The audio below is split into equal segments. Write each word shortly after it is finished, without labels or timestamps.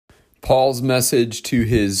Paul's message to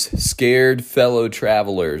his scared fellow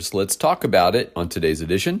travelers. Let's talk about it on today's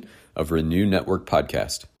edition of Renew Network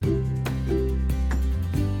Podcast.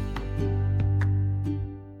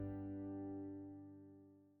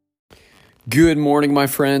 Good morning, my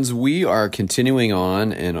friends. We are continuing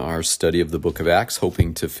on in our study of the book of Acts,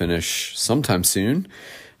 hoping to finish sometime soon.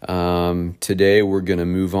 Today we're going to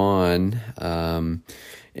move on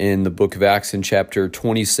in the book of Acts in chapter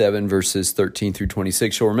 27, verses 13 through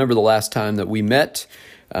 26. You'll remember the last time that we met,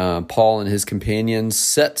 Paul and his companions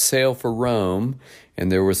set sail for Rome, and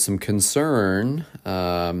there was some concern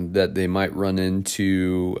that they might run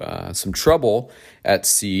into some trouble at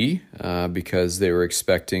sea because they were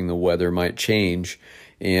expecting the weather might change.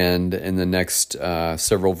 And in the next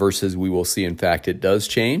several verses, we will see, in fact, it does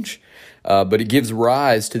change. But it gives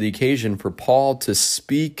rise to the occasion for Paul to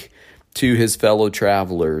speak to his fellow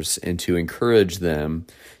travelers and to encourage them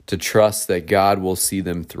to trust that God will see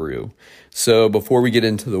them through. So before we get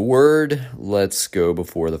into the word, let's go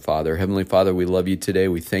before the Father. Heavenly Father, we love you today.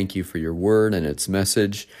 We thank you for your word and its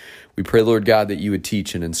message. We pray, Lord God, that you would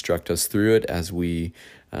teach and instruct us through it as we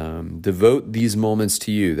devote these moments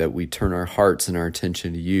to you, that we turn our hearts and our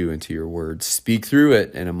attention to you and to your word. Speak through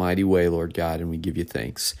it in a mighty way, Lord God, and we give you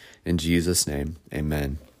thanks. In Jesus' name,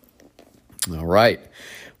 amen. All right.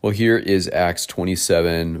 Well, here is Acts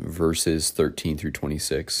 27, verses 13 through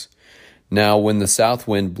 26. Now, when the south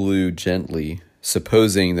wind blew gently,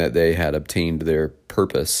 supposing that they had obtained their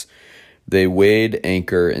purpose, they weighed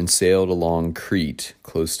anchor and sailed along Crete,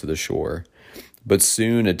 close to the shore. But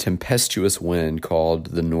soon a tempestuous wind called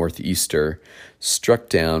the northeaster struck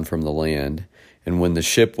down from the land, and when the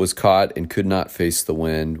ship was caught and could not face the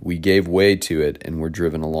wind, we gave way to it and were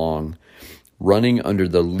driven along. Running under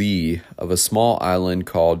the lee of a small island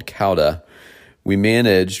called Cauda, we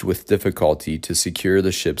managed with difficulty to secure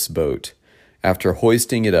the ship's boat. After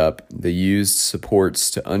hoisting it up, they used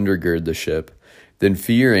supports to undergird the ship. Then,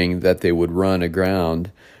 fearing that they would run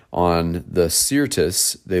aground on the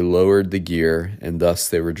Syrtis, they lowered the gear, and thus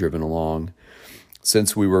they were driven along.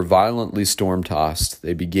 Since we were violently storm-tossed,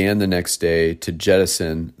 they began the next day to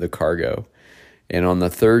jettison the cargo. And on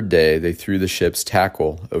the third day, they threw the ship's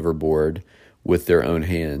tackle overboard with their own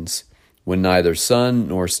hands. When neither sun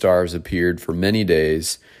nor stars appeared for many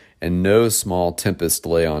days, and no small tempest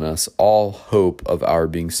lay on us, all hope of our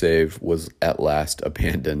being saved was at last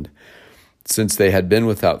abandoned. Since they had been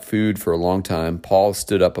without food for a long time, Paul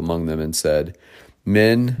stood up among them and said,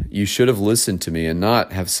 "Men, you should have listened to me and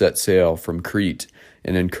not have set sail from Crete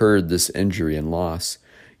and incurred this injury and loss.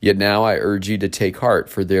 Yet now I urge you to take heart,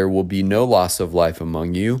 for there will be no loss of life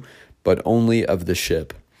among you, but only of the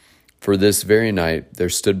ship. For this very night there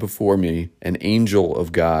stood before me an angel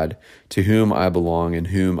of God, to whom I belong and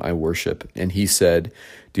whom I worship. And he said,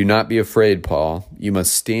 'Do not be afraid, Paul. You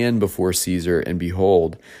must stand before Caesar, and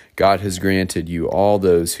behold, God has granted you all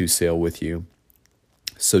those who sail with you.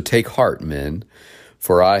 So take heart, men,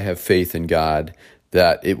 for I have faith in God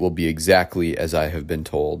that it will be exactly as I have been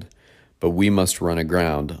told. But we must run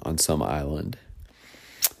aground on some island.'"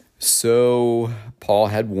 So Paul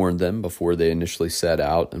had warned them before they initially set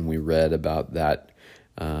out, and we read about that,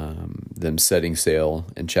 them setting sail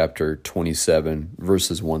in chapter 27,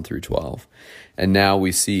 verses 1 through 12. And now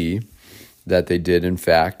we see that they did, in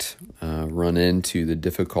fact, run into the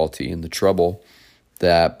difficulty and the trouble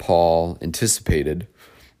that Paul anticipated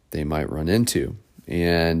they might run into.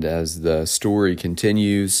 And as the story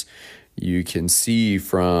continues, you can see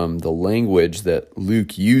from the language that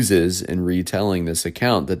Luke uses in retelling this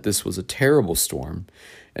account that this was a terrible storm.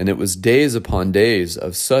 And it was days upon days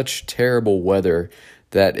of such terrible weather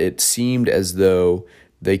that it seemed as though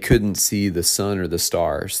they couldn't see the sun or the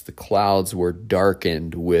stars. The clouds were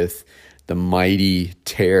darkened with the mighty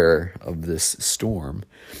terror of this storm.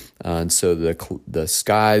 And so the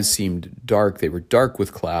skies seemed dark. They were dark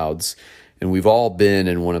with clouds. And we've all been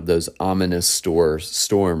in one of those ominous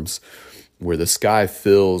storms where the sky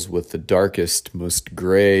fills with the darkest, most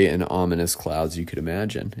gray and ominous clouds you could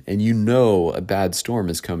imagine. And you know a bad storm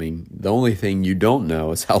is coming. The only thing you don't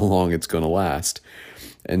know is how long it's going to last.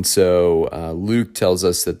 And so Luke tells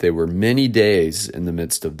us that there were many days in the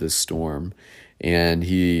midst of this storm. And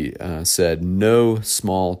he said, no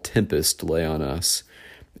small tempest lay on us,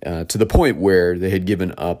 to the point where they had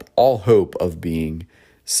given up all hope of being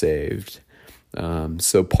saved.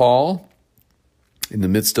 So Paul, in the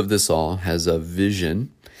midst of this all, has a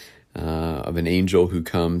vision of an angel who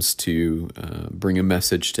comes to bring a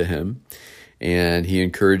message to him. And he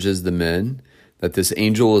encourages the men that this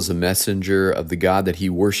angel is a messenger of the God that he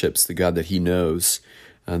worships, the God that he knows,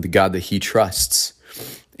 the God that he trusts.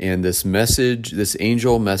 And this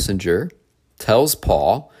angel messenger tells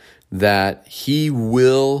Paul that he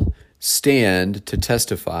will stand to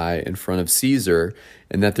testify in front of Caesar,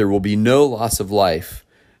 and that there will be no loss of life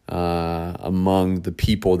among the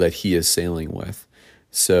people that he is sailing with.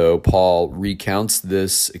 So Paul recounts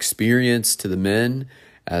this experience to the men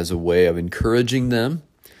as a way of encouraging them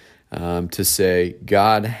to say,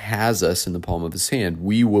 God has us in the palm of his hand.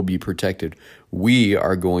 We will be protected. We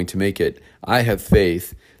are going to make it. I have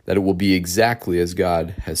faith that it will be exactly as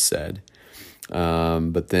God has said.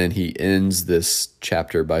 But then he ends this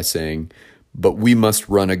chapter by saying, but we must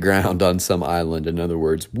run aground on some island. In other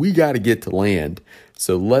words, we got to get to land.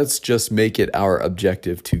 So let's just make it our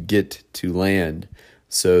objective to get to land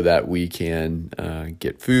so that we can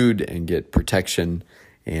get food and get protection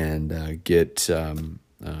and get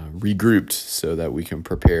regrouped so that we can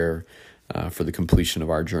prepare for the completion of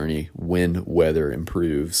our journey when weather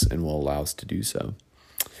improves and will allow us to do so.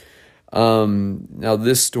 Now,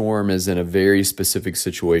 this storm is in a very specific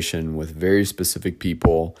situation with very specific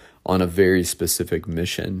people on a very specific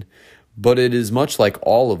mission. But it is much like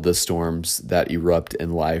all of the storms that erupt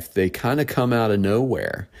in life. They kind of come out of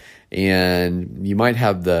nowhere. And you might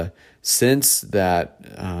have the sense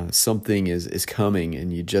that something is coming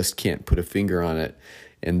and you just can't put a finger on it.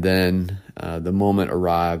 And then the moment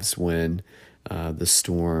arrives when the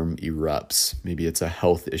storm erupts. Maybe it's a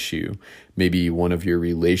health issue. Maybe one of your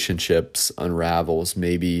relationships unravels.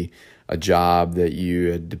 Maybe a job that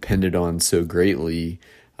you had depended on so greatly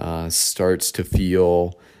starts to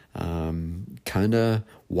feel kind of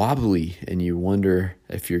wobbly, and you wonder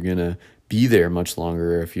if you're going to be there much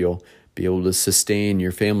longer, or if you'll be able to sustain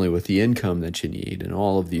your family with the income that you need, and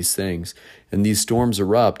all of these things. And these storms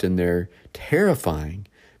erupt, and they're terrifying.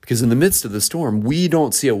 Because in the midst of the storm, we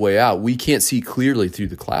don't see a way out. We can't see clearly through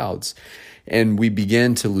the clouds. And we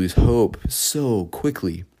begin to lose hope so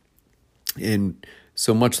quickly. And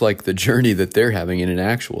so much like the journey that they're having in an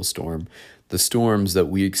actual storm, the storms that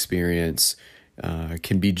we experience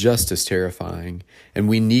can be just as terrifying. And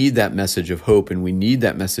we need that message of hope, and we need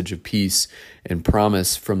that message of peace and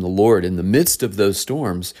promise from the Lord in the midst of those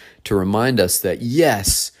storms to remind us that,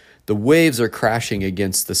 yes, the waves are crashing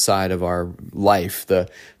against the side of our life. The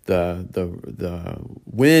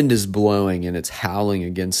wind is blowing and it's howling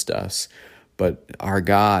against us. But our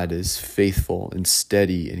God is faithful and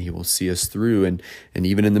steady, and he will see us through. And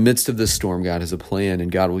even in the midst of this storm, God has a plan,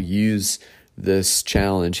 and God will use this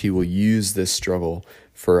challenge. He will use this struggle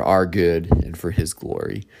for our good and for his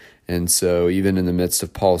glory. And so even in the midst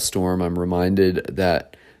of Paul's storm, I'm reminded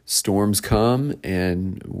that storms come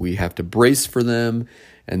and we have to brace for them.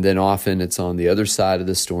 And then often it's on the other side of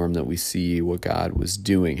the storm that we see what God was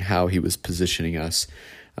doing, how he was positioning us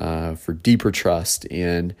for deeper trust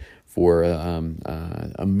and for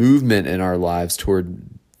a movement in our lives toward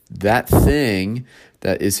that thing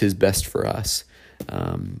that is his best for us.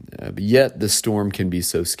 But yet the storm can be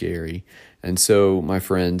so scary. And so, my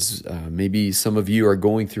friends, maybe some of you are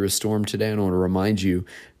going through a storm today, and I want to remind you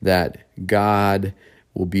that God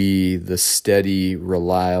will be the steady,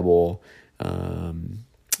 reliable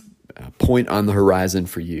point on the horizon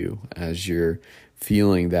for you as you're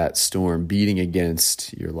feeling that storm beating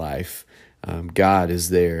against your life. God is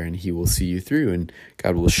there, and he will see you through, and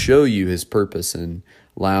God will show you his purpose in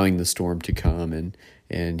allowing the storm to come,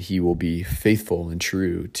 and he will be faithful and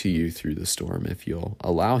true to you through the storm if you'll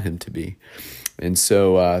allow him to be. And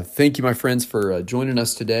so thank you, my friends, for joining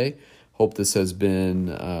us today. Hope this has been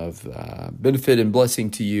of benefit and blessing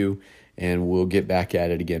to you, and we'll get back at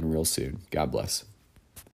it again real soon. God bless.